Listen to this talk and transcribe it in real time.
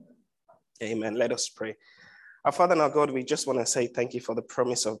Amen. Let us pray. Our Father and our God, we just want to say thank you for the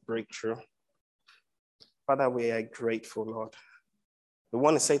promise of breakthrough. Father, we are grateful, Lord. We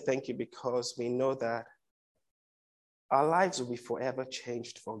want to say thank you because we know that our lives will be forever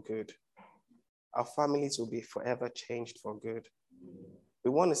changed for good. Our families will be forever changed for good. We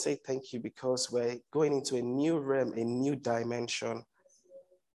want to say thank you because we're going into a new realm, a new dimension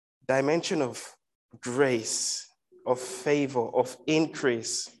of grace, of favor, of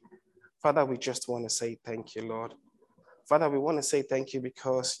increase. Father, we just want to say thank you, Lord. Father, we want to say thank you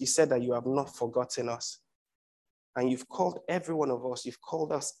because you said that you have not forgotten us. And you've called every one of us, you've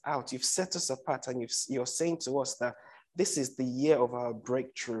called us out, you've set us apart, and you're saying to us that this is the year of our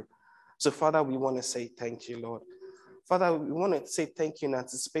breakthrough. So, Father, we want to say thank you, Lord. Father, we want to say thank you in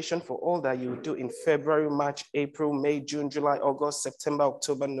anticipation for all that you will do in February, March, April, May, June, July, August, September,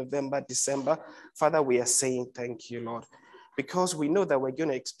 October, November, December. Father, we are saying thank you, Lord, because we know that we're going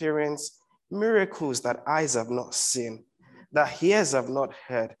to experience miracles that eyes have not seen, that ears have not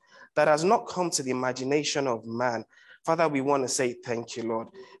heard, that has not come to the imagination of man. Father, we want to say thank you, Lord,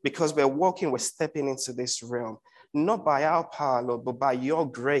 because we're stepping into this realm, not by our power, Lord, but by your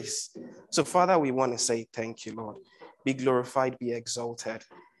grace. So, Father, we want to say thank you, Lord. Be glorified, be exalted.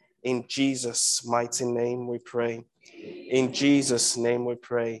 In Jesus' mighty name we pray. In Jesus' name we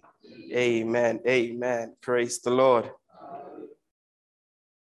pray. Amen. Amen. Praise the Lord.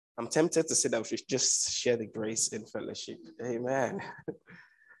 I'm tempted to say that we should just share the grace in fellowship. Amen.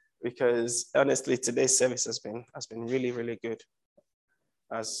 Because honestly, today's service has been really, really good.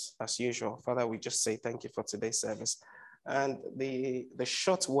 As usual. Father, we just say thank you for today's service. And the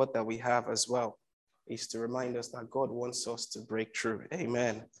short word that we have as well is to remind us that God wants us to break through.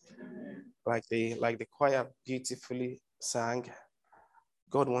 Amen. Like the choir beautifully sang,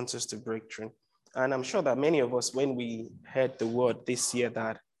 God wants us to break through. And I'm sure that many of us, when we heard the word this year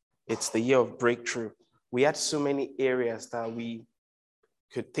that it's the year of breakthrough, we had so many areas that we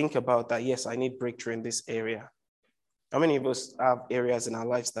could think about that, yes, I need breakthrough in this area. How many of us have areas in our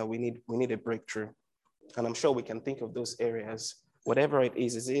lives that we need a breakthrough? And I'm sure we can think of those areas. Whatever it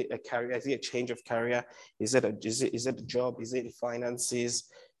is it a career? Is it a change of career? Is it a job? Is it finances?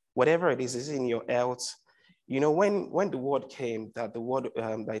 Whatever it is it in your health? You know, when the word came, that the word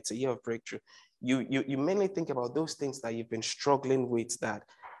that it's a year of breakthrough, you mainly think about those things that you've been struggling with that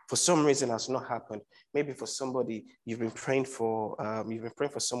for some reason has not happened. Maybe for somebody, you've been praying for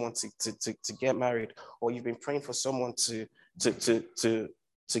someone to get married, or you've been praying for someone to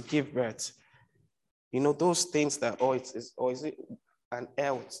give birth. You know, those things that, is it an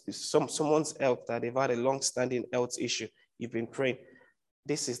health, someone's health, that they've had a long-standing health issue. You've been praying.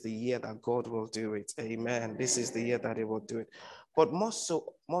 This is the year that God will do it. Amen. This is the year that He will do it. But more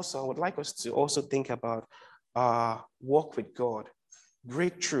so, I would like us to also think about walk with God,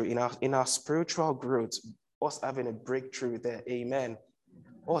 breakthrough in our spiritual growth, us having a breakthrough there. Amen.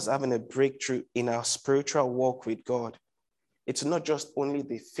 Us having a breakthrough in our spiritual walk with God. It's not just only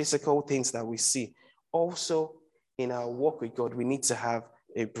the physical things that we see. Also, in our walk with God, we need to have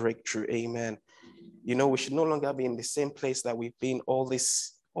a breakthrough. Amen. You know, we should no longer be in the same place that we've been all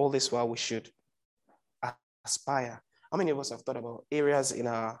this while. We should aspire. How many of us have thought about areas in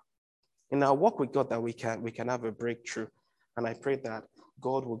our walk with God that we can have a breakthrough? And I pray that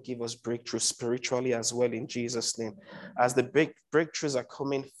God will give us breakthrough spiritually as well in Jesus' name. As the breakthroughs are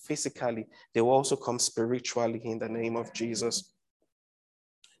coming physically, they will also come spiritually in the name of Jesus.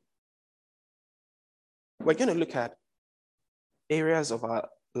 We're going to look at areas of our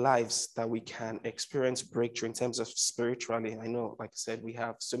lives that we can experience breakthrough in terms of spiritually. I know, like I said, we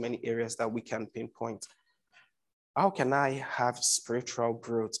have so many areas that we can pinpoint. How can I have spiritual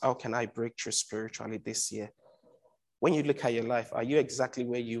growth? How can I break through spiritually this year? When you look at your life, are you exactly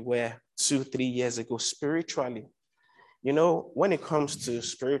where you were 2-3 years ago spiritually? You know, when it comes to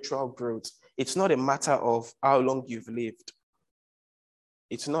spiritual growth, it's not a matter of how long you've lived.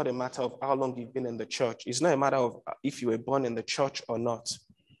 It's not a matter of how long you've been in the church. It's not a matter of if you were born in the church or not.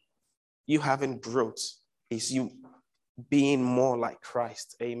 You having growth is you being more like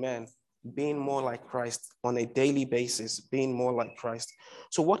Christ. Amen. Being more like Christ on a daily basis, being more like Christ.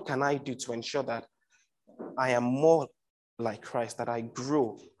 So what can I do to ensure that I am more like Christ, that I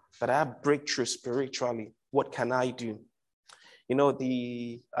grow, that I have breakthrough spiritually? What can I do? You know, at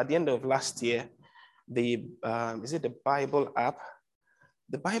the end of last year, the Bible app?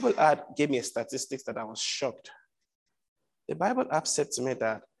 The Bible app gave me a statistics that I was shocked. The Bible app said to me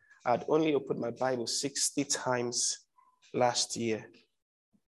that I'd only opened my Bible 60 times last year.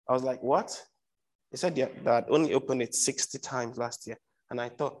 I was like, what? They said that I'd only opened it 60 times last year. And I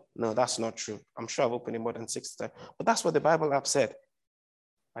thought, no, that's not true. I'm sure I've opened it more than 60 times. But that's what the Bible app said.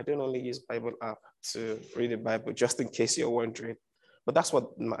 I don't only use Bible app to read the Bible, just in case you're wondering. But that's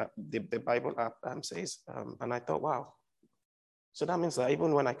what the Bible app says. And I thought, wow. So that means that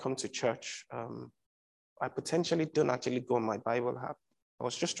even when I come to church, I potentially don't actually go on my Bible app. I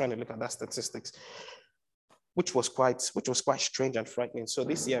was just trying to look at that statistics, which was quite strange and frightening. So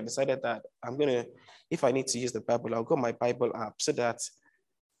this year I decided that if I need to use the Bible, I'll go on my Bible app so that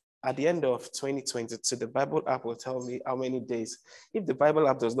at the end of 2022, the Bible app will tell me how many days. If the Bible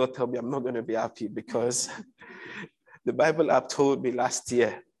app does not tell me, I'm not going to be happy, because the Bible app told me last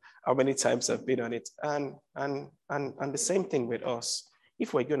year how many times I've been on it. And the same thing with us.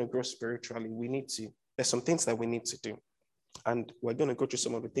 If we're going to grow spiritually, there's some things that we need to do. And we're going to go through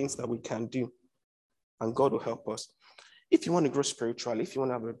some of the things that we can do. And God will help us. If you want to grow spiritually, if you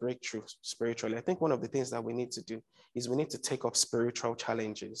want to have a breakthrough spiritually, I think one of the things that we need to do is we need to take up spiritual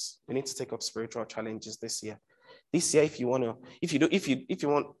challenges. We need to take up spiritual challenges this year. This year, if you want,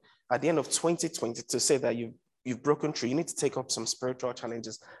 at the end of 2020 to say that you've broken through, you need to take up some spiritual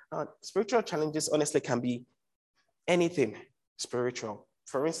challenges. Spiritual challenges honestly can be anything spiritual.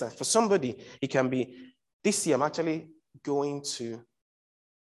 For instance, for somebody, it can be, this year I'm actually going to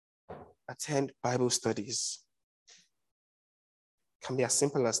attend Bible studies. Can be as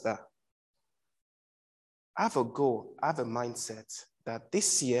simple as that. I have a goal, I have a mindset that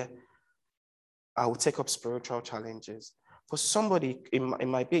this year I will take up spiritual challenges. For somebody, it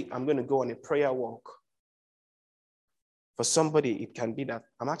might be, I'm going to go on a prayer walk. For somebody, it can be that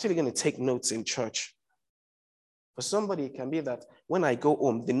I'm actually going to take notes in church. For somebody, it can be that when I go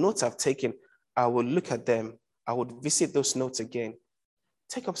home, the notes I've taken, I will look at them. I would visit those notes again.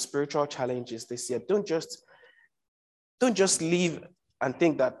 Take up spiritual challenges this year. Don't just leave and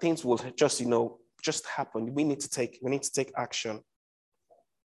think that things will just happen. We need to take action.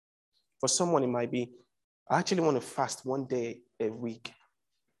 For someone, it might be, I actually want to fast one day a week.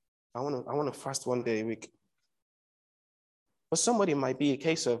 I want to fast one day a week. For somebody, it might be a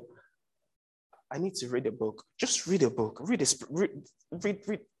case of, I need to read a book. Just read a book. Read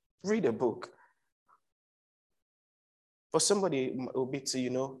a book. For somebody, it will be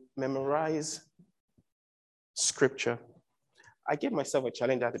to, memorize scripture. I gave myself a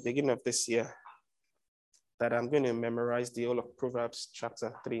challenge at the beginning of this year that I'm going to memorize the whole of Proverbs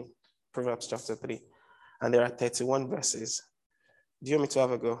chapter 3. And there are 31 verses. Do you want me to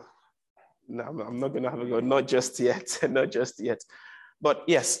have a go? No, I'm not going to have a go. Not just yet. Not just yet. But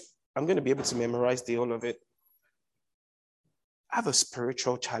yes, I'm going to be able to memorize the whole of it. I have a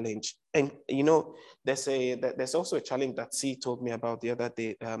spiritual challenge. And, there's also a challenge that C told me about the other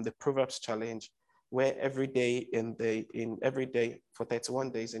day, the Proverbs challenge, where every day for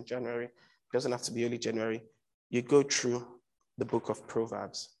 31 days in January, it doesn't have to be only January, you go through the book of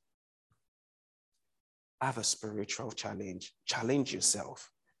Proverbs. I have a spiritual challenge. Challenge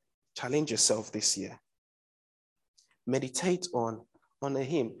yourself. Challenge yourself this year. Meditate on a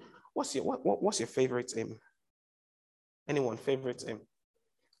hymn. What's your favorite hymn? Anyone favorite hymn?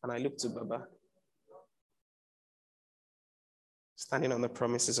 And I look to Baba. Standing on the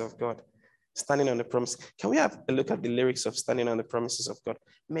promises of God. Standing on the promise. Can we have a look at the lyrics of Standing on the Promises of God?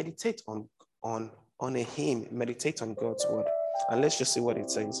 Meditate on a hymn. Meditate on God's word. And let's just see what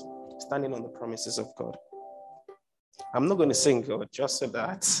it says. Standing on the promises of God. I'm not going to sing God just so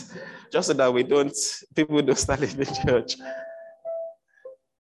that people don't start in the church.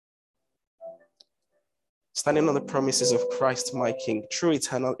 Standing on the promises of Christ, my King, through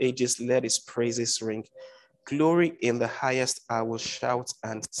eternal ages, let his praises ring. Glory in the highest, I will shout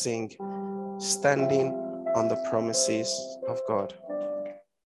and sing. Standing on the promises of God.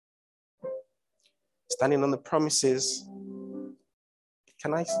 Standing on the promises.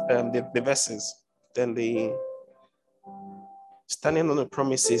 Can I, the verses, then the, standing on the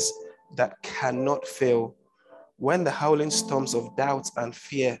promises that cannot fail. When the howling storms of doubt and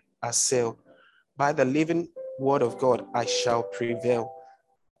fear assail, by the living word of God, I shall prevail.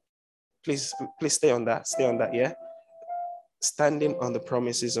 Please stay on that, yeah? Standing on the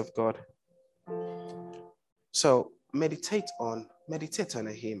promises of God. So meditate on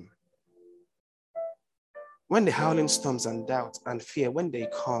a hymn. When the howling storms and doubt and fear, when they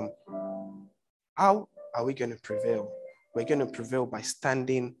come, how are we going to prevail? We're going to prevail by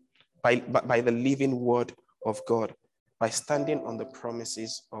standing by the living word of God, by standing on the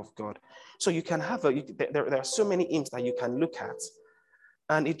promises of God. So you can have there are so many hymns that you can look at,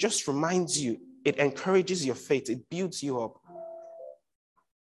 and it just reminds you, it encourages your faith, it builds you up.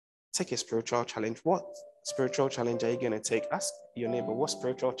 Take a spiritual challenge. What spiritual challenge are you going to take? Ask your neighbor, what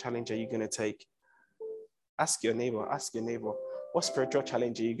spiritual challenge are you going to take? Ask your neighbor, what spiritual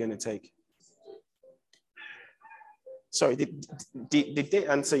challenge are you going to take? Sorry, did they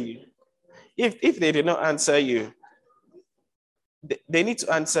answer you? If they did not answer you, they need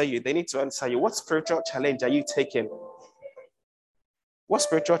to answer you. They need to answer you. What spiritual challenge are you taking? What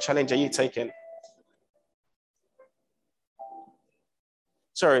spiritual challenge are you taking?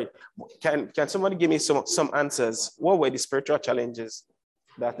 Sorry, can somebody give me some answers? What were the spiritual challenges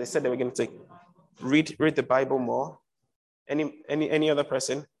that they said they were going to take? Read the Bible more. Any other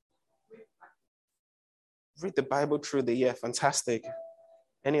person? Read the Bible through the year. Fantastic.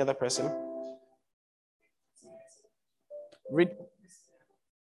 Any other person? Read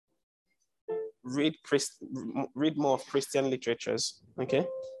more of Christian literatures. Okay.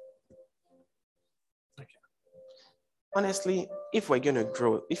 Honestly, if we're going to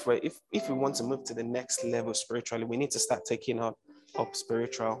grow, if we want to move to the next level spiritually, we need to start taking up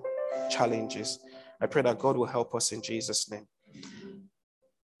spiritual challenges. I pray that God will help us in Jesus' name.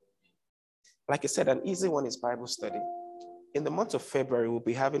 Like I said, an easy one is Bible study. In the month of February, we'll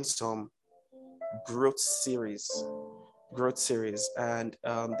be having some growth series. And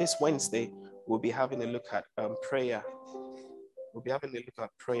this Wednesday, we'll be having a look at prayer. We'll be having a look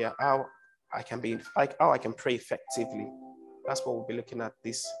at prayer, how I can pray effectively. That's what we'll be looking at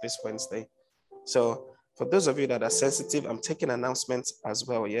this Wednesday. So for those of you that are sensitive, I'm taking announcements as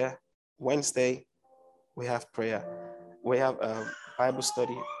well. Yeah, Wednesday we have prayer. We have a Bible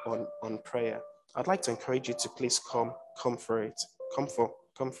study on prayer. I'd like to encourage you to please come for it. Come for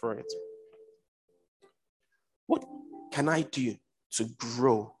it. What can I do to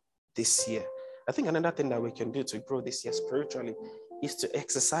grow this year? I think another thing that we can do to grow this year spiritually is to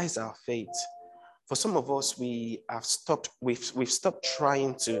exercise our faith. For some of us, we've stopped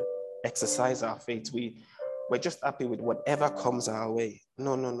trying to exercise our faith. We're just happy with whatever comes our way.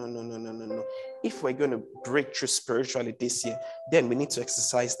 No. If we're going to break through spiritually this year, then we need to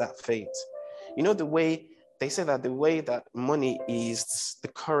exercise that faith. You know, the way they say that the way that money is the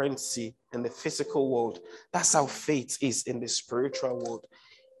currency in the physical world, that's how faith is in the spiritual world.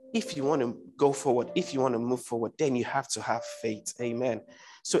 If you want to go forward, if you want to move forward, then you have to have faith. Amen.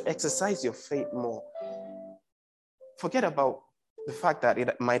 So exercise your faith more. Forget about the fact that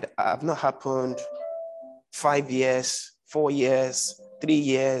it might have not happened 5 years, 4 years, 3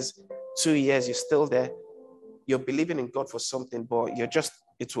 years, 2 years. You're still there. You're believing in God for something, but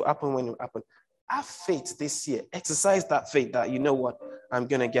it will happen when it will happen. Have faith this year. Exercise that faith that, you know what, I'm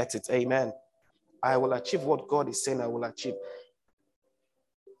going to get it. Amen. I will achieve what God is saying I will achieve.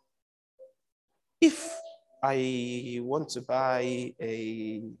 If I want to buy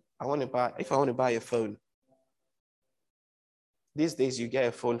a phone, these days you get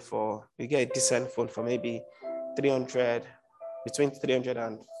a decent phone for maybe between 300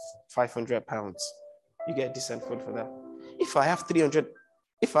 and 500 pounds. You get a decent phone for that. If I have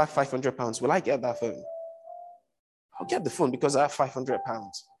 500 pounds, will I get that phone? I'll get the phone because I have 500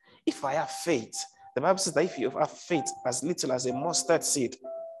 pounds. If I have faith, the Bible says that if you have faith as little as a mustard seed,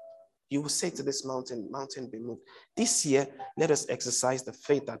 you will say to this mountain, be moved. This year, let us exercise the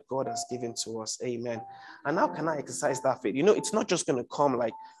faith that God has given to us. Amen. And how can I exercise that faith? You know, it's not just going to come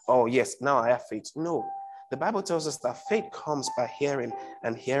like, oh, yes, now I have faith. No. The Bible tells us that faith comes by hearing,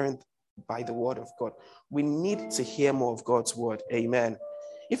 and hearing by the word of God. We need to hear more of God's word. Amen.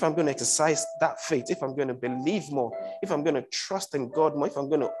 If I'm going to exercise that faith, if I'm going to believe more, if I'm going to trust in God more, if I'm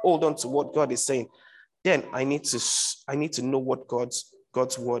going to hold on to what God is saying, then I need to know what God's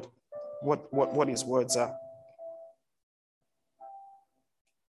word, what his words are.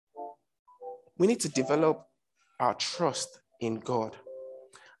 We need to develop our trust in God.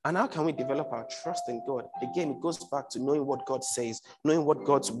 And how can we develop our trust in God? Again, it goes back to knowing what God says, knowing what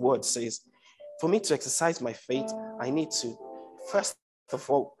God's word says. For me to exercise my faith, I need to, first of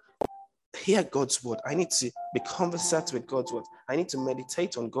all, hear God's word. I need to be conversant with God's word. I need to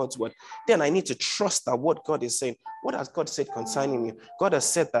meditate on God's word. Then I need to trust that what God is saying. What has God said concerning you? God has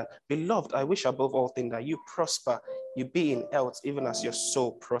said that, beloved, I wish above all things that you prosper, you be in health, even as your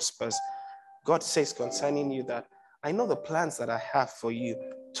soul prospers. God says concerning you that I know the plans that I have for you,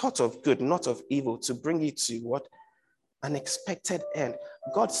 thoughts of good, not of evil, to bring you to what? An expected end.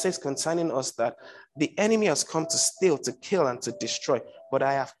 God says concerning us that the enemy has come to steal, to kill, and to destroy. But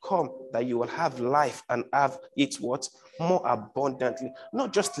I have come that you will have life and have it what? More abundantly.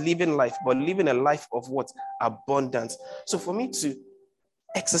 Not just living life, but living a life of what? Abundance. So for me to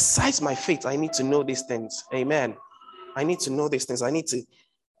exercise my faith, I need to know these things. Amen. I need to know these things. I need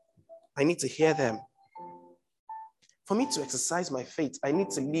to hear them. For me to exercise my faith, I need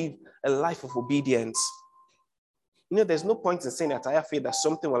to live a life of obedience. You know, there's no point in saying that I have faith that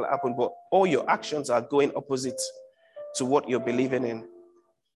something will happen, but all your actions are going opposite to what you're believing in.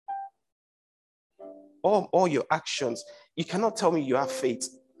 all your actions. You cannot tell me you have faith.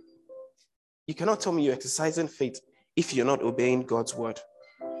 You cannot tell me you're exercising faith if you're not obeying God's word.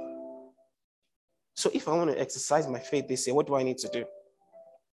 So if I want to exercise my faith this year, what do I need to do?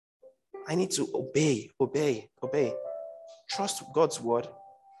 I need to obey. Trust God's word.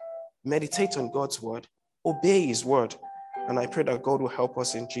 Meditate on God's word. Obey his word. And I pray that God will help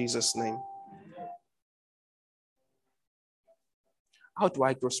us in Jesus' name. How do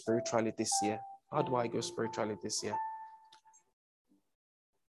I grow spiritually this year?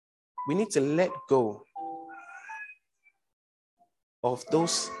 We need to let go of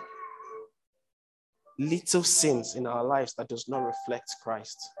those little sins in our lives that does not reflect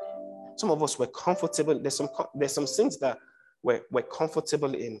Christ. Some of us were comfortable. There's some sins that we're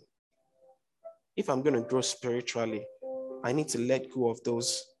comfortable in. If I'm going to grow spiritually, I need to let go of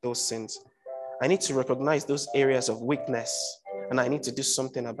those sins. I need to recognize those areas of weakness, and I need to do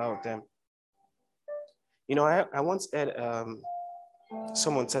something about them. You know, I once heard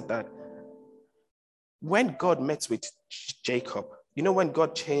someone said that when God met with Jacob, you know, when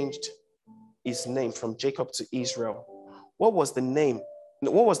God changed his name from Jacob to Israel, what was the name?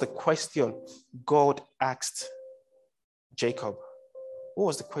 What was the question God asked Jacob? What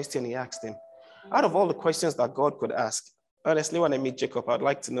was the question he asked him? Out of all the questions that God could ask, honestly, when I meet Jacob, I'd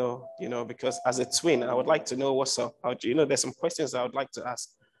like to know, you know, because as a twin, I would like to know what's up. You know, there's some questions I would like to ask.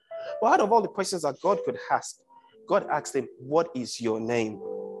 But out of all the questions that God could ask, God asked him, what is your name?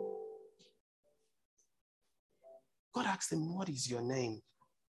 God asked him, what is your name?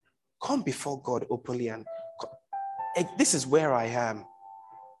 Come before God openly and this is where I am.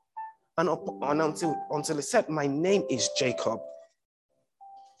 And until he said, my name is Jacob.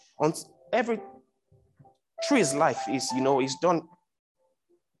 Through his life is, you know, he's done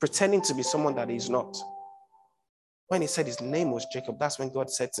pretending to be someone that he's not. When he said his name was Jacob, that's when God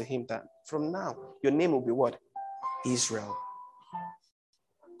said to him that from now, your name will be what? Israel.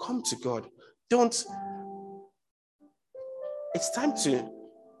 Come to God. It's time to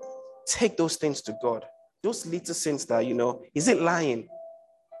take those things to God. Those little sins that, you know, is it lying?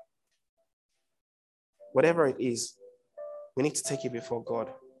 Whatever it is, we need to take it before God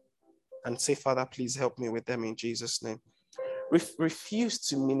and say, Father, please help me with them in Jesus' name. Refuse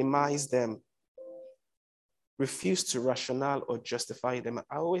to minimize them. Refuse to rationale or justify them.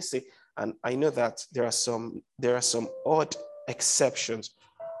 I always say, and I know that there are some odd exceptions.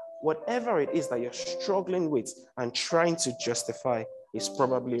 Whatever it is that you're struggling with and trying to justify is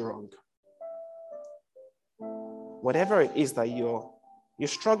probably wrong. Whatever it is that you're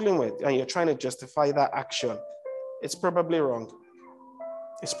struggling with and you're trying to justify that action, it's probably wrong.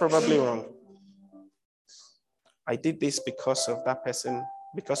 It's probably wrong. I did this because of that person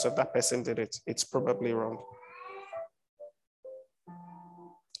did it. It's probably wrong.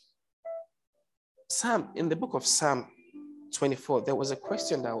 In the book of Psalm 24, there was a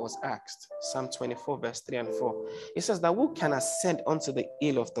question that was asked. Psalm 24, verse 3 and 4. It says that who can ascend unto the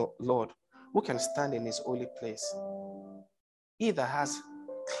hill of the Lord? Who can stand in his holy place? He that has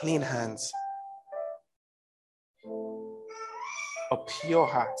clean hands, a pure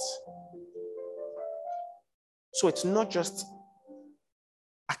heart. So it's not just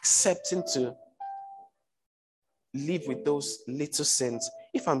accepting to live with those little sins.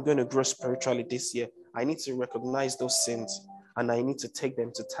 If I'm going to grow spiritually this year, I need to recognize those sins and I need to take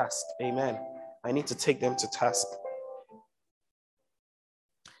them to task. Amen. I need to take them to task.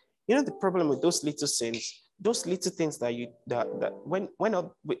 You know the problem with those little sins, those little things that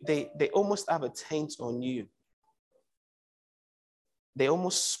they almost have a taint on you. They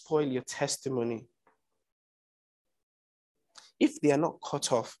almost spoil your testimony. If they are not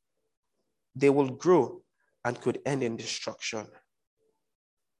cut off, they will grow and could end in destruction.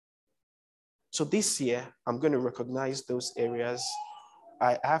 So this year, I'm going to recognize those areas.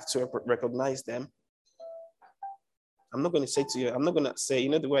 I have to recognize them. I'm not going to say to you, I'm not going to say, you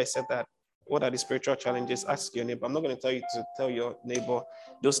know the way I said that, what are the spiritual challenges? Ask your neighbor. I'm not going to tell you to tell your neighbor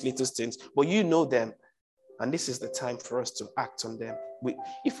those little things, but you know them. And this is the time for us to act on them.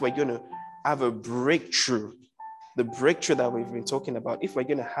 If we're going to have a breakthrough, the breakthrough that we've been talking about, if we're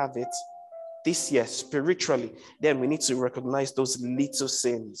going to have it this year spiritually, then we need to recognize those little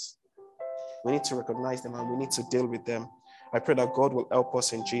sins. We need to recognize them and we need to deal with them. I pray that God will help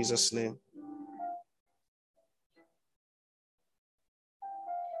us in Jesus' name.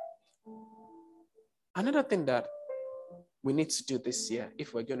 Another thing that we need to do this year,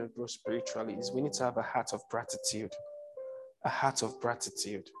 if we're going to grow spiritually, is we need to have a heart of gratitude. A heart of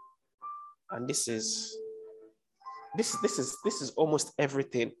gratitude. And this is almost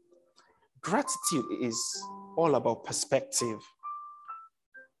everything. Gratitude is all about perspective.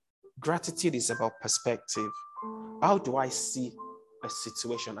 Gratitude is about perspective. How do I see a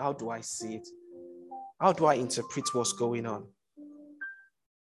situation? How do I see it? How do I interpret what's going on?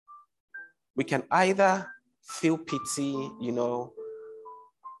 We can either feel pity,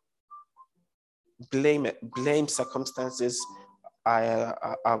 blame circumstances. I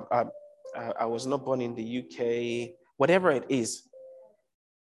was not born in the UK, whatever it is.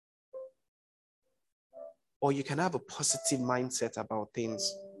 Or you can have a positive mindset about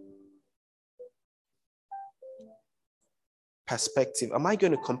things. Perspective. Am I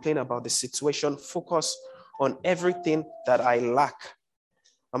going to complain about the situation? Focus on everything that I lack.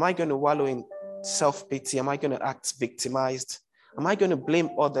 Am I going to wallow in self-pity? Am I going to act victimized? Am I going to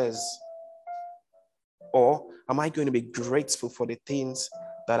blame others? Or am I going to be grateful for the things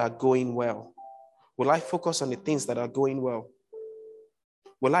that are going well? Will I focus on the things that are going well?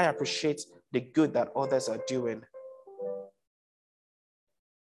 Will I appreciate the good that others are doing?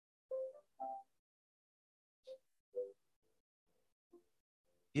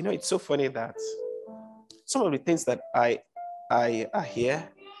 It's so funny that some of the things that I hear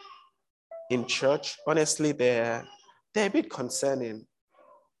in church, honestly, they're a bit concerning.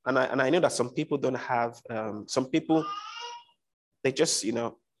 And I know that some people don't have, some people, they just,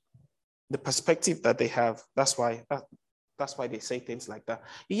 the perspective that they have, that's why they say things like that.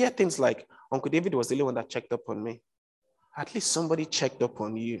 You hear things like, Uncle David was the only one that checked up on me. At least somebody checked up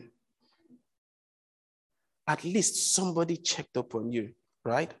on you. At least somebody checked up on you,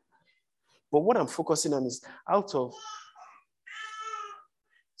 right? But what I'm focusing on is out of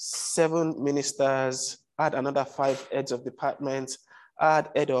 7 ministers, add another 5 heads of departments, add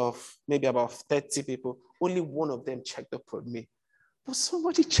head of maybe about 30 people, only one of them checked up on me. But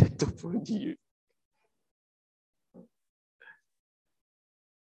somebody checked up on you.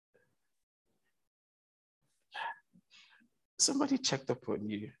 Somebody checked up on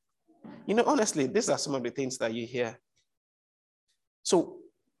you. Honestly, these are some of the things that you hear. So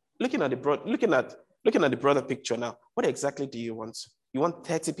looking at the broader picture now, what exactly do you want? You want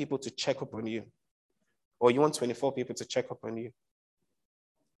 30 people to check up on you? Or you want 24 people to check up on you?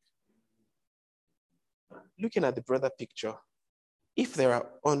 Looking at the broader picture, if there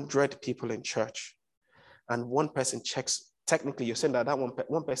are 100 people in church and one person checks, technically you're saying that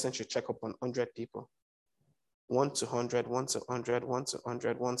one person should check up on 100 people. 1 to 100, 1 to 100, 1 to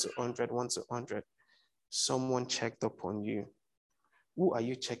 100, 1 to 100, 1 to 100. Someone checked up on you. Who are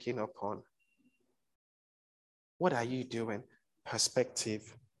you checking up on? What are you doing?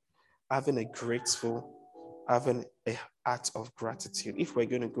 Perspective. Having a heart of gratitude if we're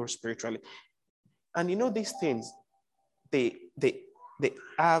going to grow spiritually. And these things, they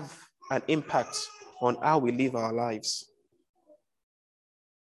have an impact on how we live our lives.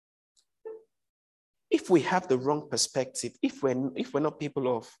 If we have the wrong perspective, if we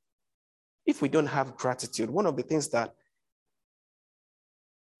don't have gratitude, one of the things that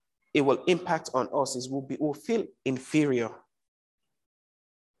it will impact on us is we'll feel inferior.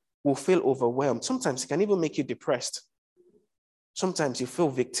 We'll feel overwhelmed. Sometimes it can even make you depressed. Sometimes you feel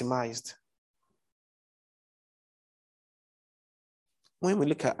victimized. When we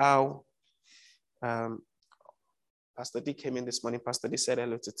look at how Pastor D came in this morning, Pastor D said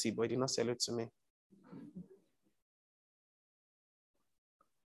hello to T, but he did not say hello to me.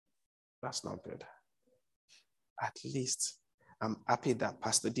 That's not good. At least I'm happy that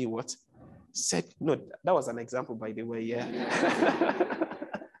Pastor D said, no, that was an example, by the way, yeah.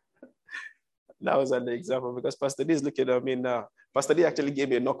 That was an example because Pastor D is looking at me now. Pastor D actually gave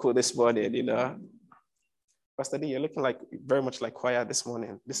me a knuckle this morning, Pastor D, you're looking very much like choir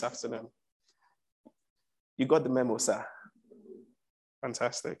this afternoon. You got the memo, sir.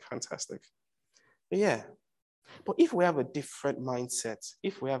 Fantastic. Yeah. But if we have a different mindset,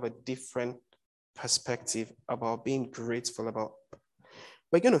 if we have a different perspective about being grateful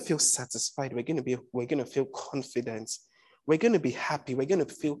we're going to feel satisfied. We're going to feel confident. We're going to be happy. We're going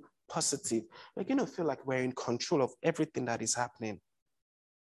to feel positive. We're going to feel like we're in control of everything that is happening.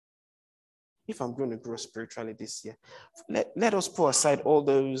 If I'm going to grow spiritually this year, let us put aside all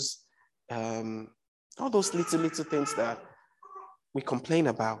those little things that we complain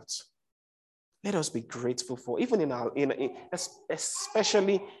about. Let us be grateful for, even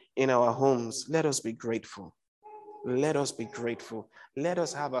especially in our homes. Let us be grateful. Let us be grateful. Let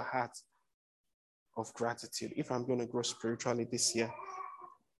us have a heart of gratitude. If I'm going to grow spiritually this year,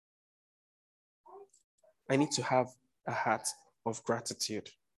 I need to have a heart of gratitude.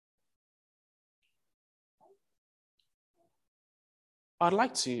 I'd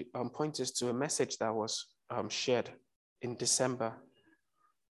like to point us to a message that was shared in December.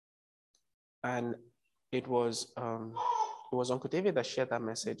 And it was it was Uncle David that shared that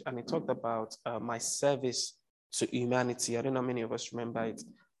message, and he talked about my service to humanity. I don't know how many of us remember it.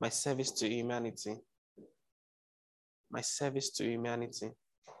 My service to humanity. My service to humanity.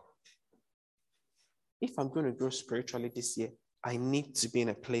 If I'm going to grow spiritually this year, I need to be in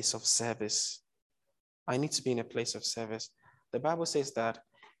a place of service. I need to be in a place of service. The Bible says that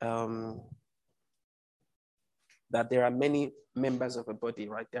that there are many members of a body,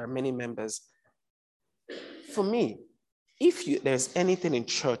 right? There are many members. For me, if there's anything in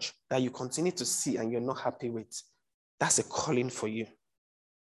church that you continue to see and you're not happy with, that's a calling for you.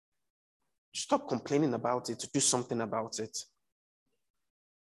 Stop complaining about it, to do something about it.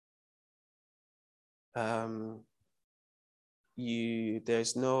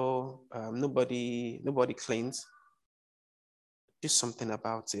 There's nobody cleans. Do something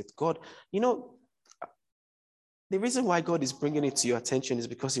about it. God, the reason why God is bringing it to your attention is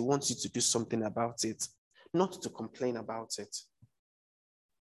because he wants you to do something about it, not to complain about it.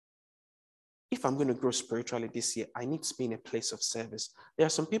 If I'm going to grow spiritually this year, I need to be in a place of service. There are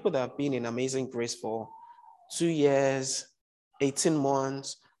some people that have been in Amazing Grace for 2 years, 18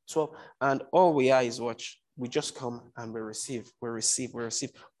 months, 12, and all we are is watch. We just come and we receive. But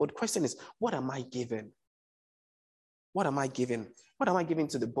the question is, what am I giving? What am I giving? What am I giving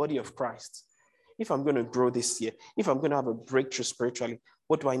to the body of Christ? If I'm going to grow this year, if I'm going to have a breakthrough spiritually,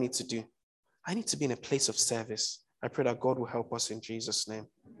 what do I need to do? I need to be in a place of service. I pray that God will help us in Jesus' name.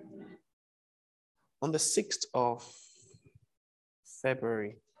 On the 6th of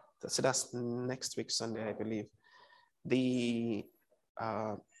February, so that's next week, Sunday, I believe, the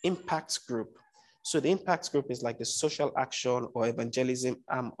Impact Group. So the Impact Group is like the social action or evangelism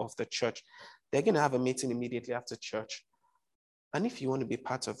arm of the church. They're going to have a meeting immediately after church. And if you want to be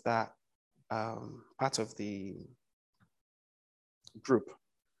part of that, part of the group,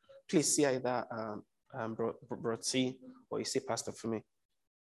 please see either Bro T or you see Pastor Fumi.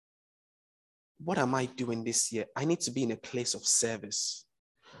 What am I doing this year? I need to be in a place of service.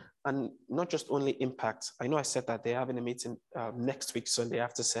 And not just only Impact. I know I said that they're having a meeting next week, Sunday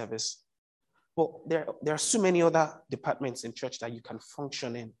after service. But there are so many other departments in church that you can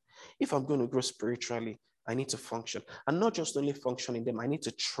function in. If I'm going to grow spiritually, I need to function. And not just only function in them, I need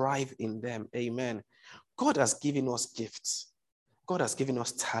to thrive in them. Amen. God has given us gifts. God has given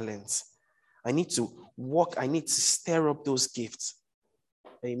us talents. I need to walk. I need to stir up those gifts.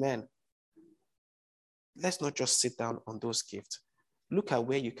 Amen. Let's not just sit down on those gifts. Look at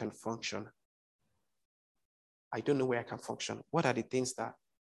where you can function. I don't know where I can function. What are the things that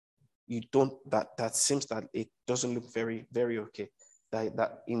you don't, that seems that it doesn't look very, very okay?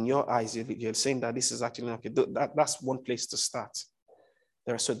 That in your eyes, you're saying that this is actually not okay. That's one place to start.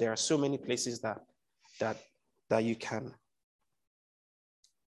 There are so many places that you can.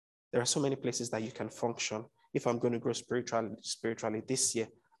 There are so many places that you can function. If I'm going to grow spiritually this year,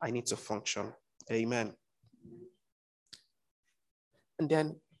 I need to function. Amen. And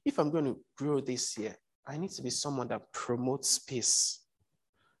then if I'm going to grow this year, I need to be someone that promotes peace.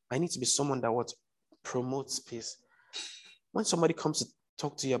 I need to be someone that promotes peace. When somebody comes to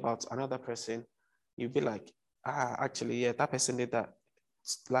talk to you about another person, you'll be like, actually, yeah, that person did that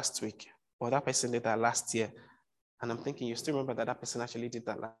last week, or that person did that last year. And I'm thinking, you still remember that person actually did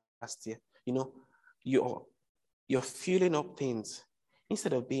that last year. You're filling up things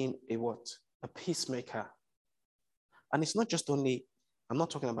instead of being a peacemaker. And it's not just only, I'm not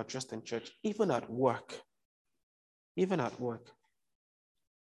talking about just in church, even at work.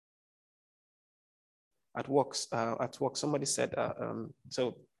 At work, somebody said,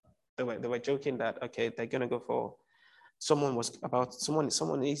 so they were joking that, okay, they're going to go for, someone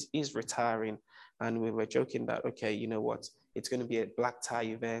is retiring, and we were joking that, okay, you know what, it's going to be a black tie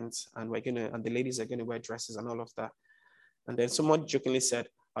event, and the ladies are going to wear dresses and all of that. And then someone jokingly said,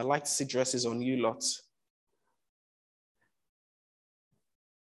 I'd like to see dresses on you lots.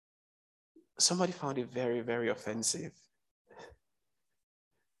 Somebody found it very, very offensive.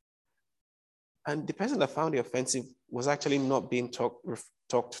 And the person that found it offensive was actually not being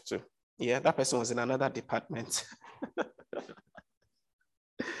talked to. Yeah, that person was in another department.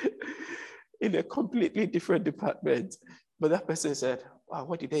 In a completely different department. But that person said, wow,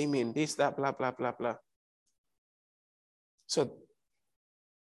 what did they mean? This, that, blah, blah, blah, blah. So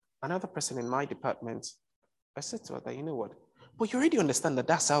another person in my department, I said to her that, you know what? But you already understand that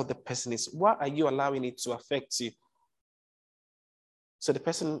that's how the person is. Why are you allowing it to affect you? So the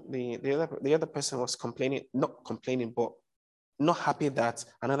person, the other person was not complaining, but not happy that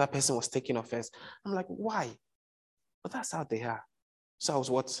another person was taking offense. I'm like, why? But that's how they are. So I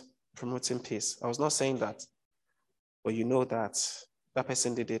was promoting peace. I was not saying that, but you know that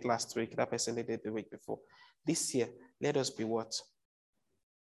person did it last week, that person did it the week before. This year, let us be what?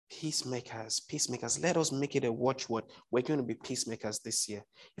 Peacemakers, peacemakers. Let us make it a watchword. We're going to be peacemakers this year.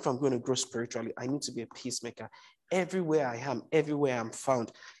 If I'm going to grow spiritually, I need to be a peacemaker. Everywhere I am, everywhere I'm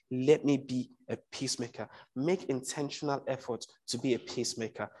found, let me be a peacemaker. Make intentional effort to be a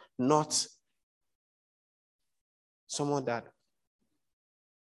peacemaker, not someone that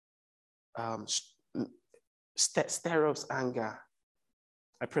stir up anger.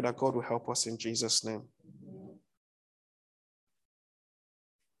 I pray that God will help us in Jesus' name.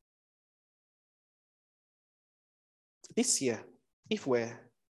 This year, if we're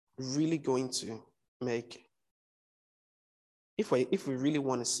really going to make, if we really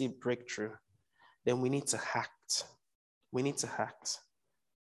want to see breakthrough, then we need to act. We need to act.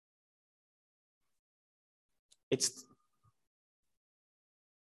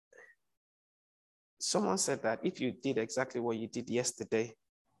 Someone said that if you did exactly what you did yesterday,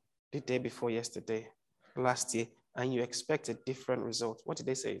 the day before yesterday, last year, and you expect a different result, what did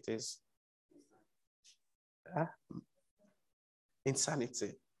they say it is?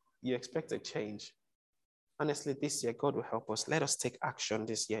 Insanity. You expect a change. Honestly, this year, God will help us. Let us take action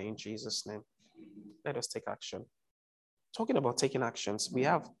this year in Jesus' name. Let us take action. Talking about taking actions, we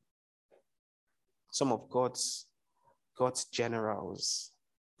have some of God's generals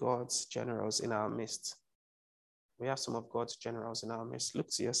in our midst. We have some of God's generals in our midst.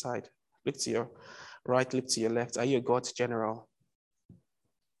 Look to your side. Look to your right, look to your left. Are you a God's general?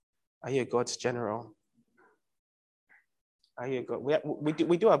 Are you a God's general? Are you a God?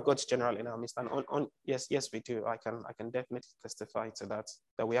 We do have God's general in our midst. And yes, we do. I can definitely testify to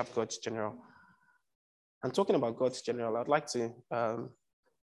that we have God's general. And talking about God's general, I'd like to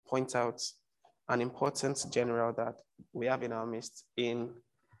point out an important general that we have in our midst in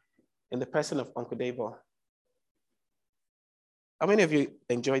the person of Uncle Debo. How many of you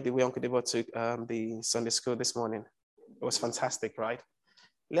enjoyed the way Uncle Debo took the Sunday school this morning? It was fantastic, right?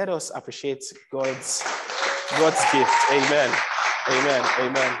 Let us appreciate God's gift. Amen. Amen.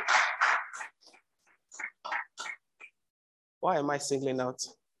 Amen. Why am I singling out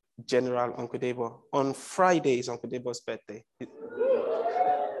General Uncle Debo? On Friday is Uncle Debo's birthday.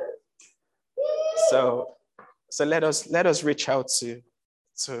 So let us reach out to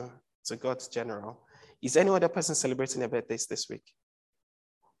God's general. Is any other person celebrating their birthdays this week?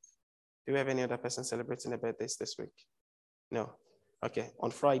 Do we have any other person celebrating their birthdays this week? No. Okay.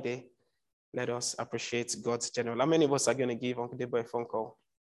 On Friday, let us appreciate God's general. How many of us are going to give Uncle Debo a phone call?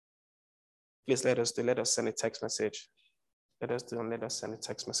 Please let us do. Let us send a text message. Let us do and let us send a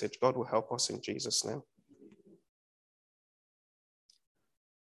text message. God will help us in Jesus' name.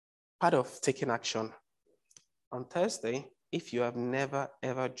 Part of taking action. On Thursday, if you have never,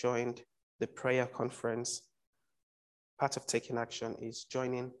 ever joined the prayer conference, part of taking action is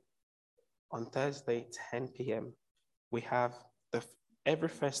joining on Thursday, 10 p.m. We have every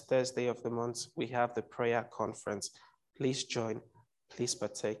first Thursday of the month, we have the prayer conference. Please join, please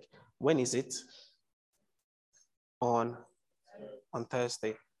partake. When is it? On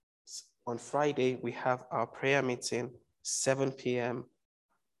Thursday. On Friday, we have our prayer meeting, 7 p.m.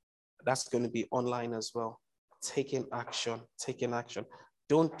 That's going to be online as well. Taking action.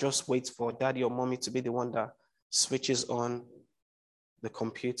 Don't just wait for daddy or mommy to be the one that switches on the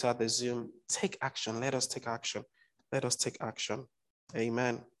computer, the Zoom. Take action. Let us take action.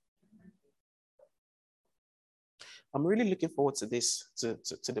 Amen. I'm really looking forward to this,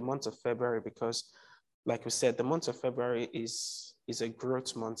 to the month of February, because like we said, the month of February is a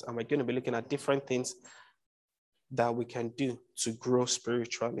growth month, and we're going to be looking at different things that we can do to grow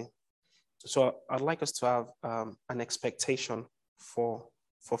spiritually. So I'd like us to have an expectation for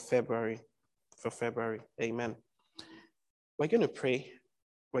February. Amen. We're going to pray.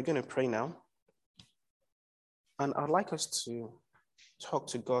 We're going to pray now. And I'd like us to talk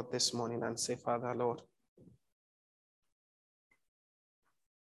to God this morning and say, Father, Lord,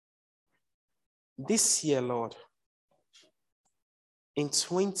 this year, Lord, in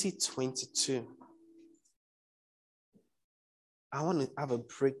 2022, I want to have a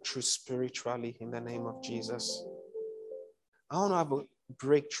breakthrough spiritually in the name of Jesus. I want to have a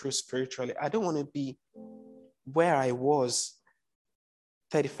breakthrough spiritually. I don't want to be where I was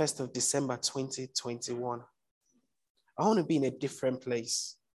 31st of December, 2021. I want to be in a different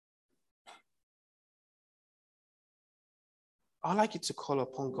place. I'd like you to call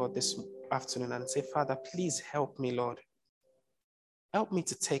upon God this afternoon and say, Father, please help me, Lord. Help me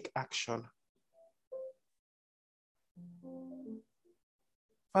to take action.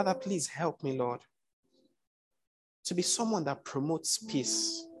 Father, please help me, Lord, to be someone that promotes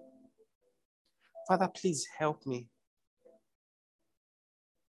peace. Father, please help me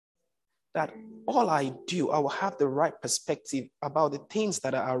that all I do, I will have the right perspective about the things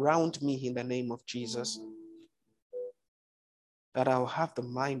that are around me in the name of Jesus. That I will have the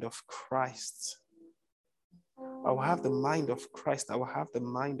mind of Christ. I will have the mind of Christ. I will have the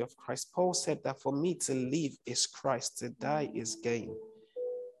mind of Christ. Paul said that for me to live is Christ, to die is gain.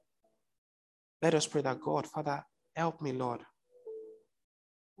 Let us pray that God, Father, help me, Lord,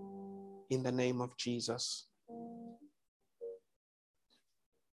 in the name of Jesus.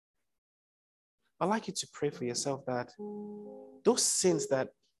 I'd like you to pray for yourself that those sins that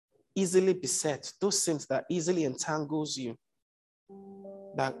easily beset, those sins that easily entangles you,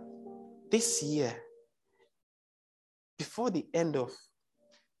 that this year, before the end of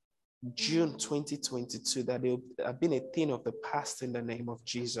June 2022, that they have been a thing of the past in the name of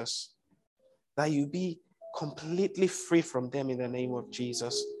Jesus. That you be completely free from them in the name of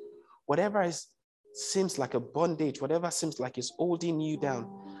Jesus. Whatever seems like a bondage, whatever seems like is holding you down,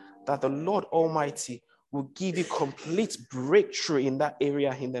 that the Lord Almighty will give you complete breakthrough in that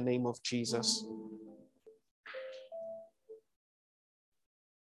area in the name of Jesus.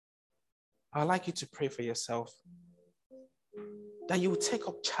 I'd like you to pray for yourself. That you will take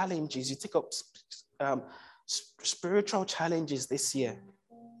up challenges, you take up spiritual challenges this year.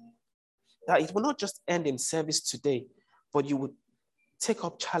 That it will not just end in service today, but you would take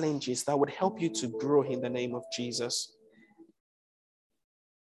up challenges that would help you to grow in the name of Jesus.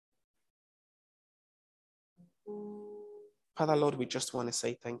 Father, Lord, we just want to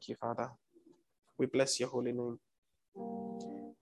say thank you, Father. We bless your holy name.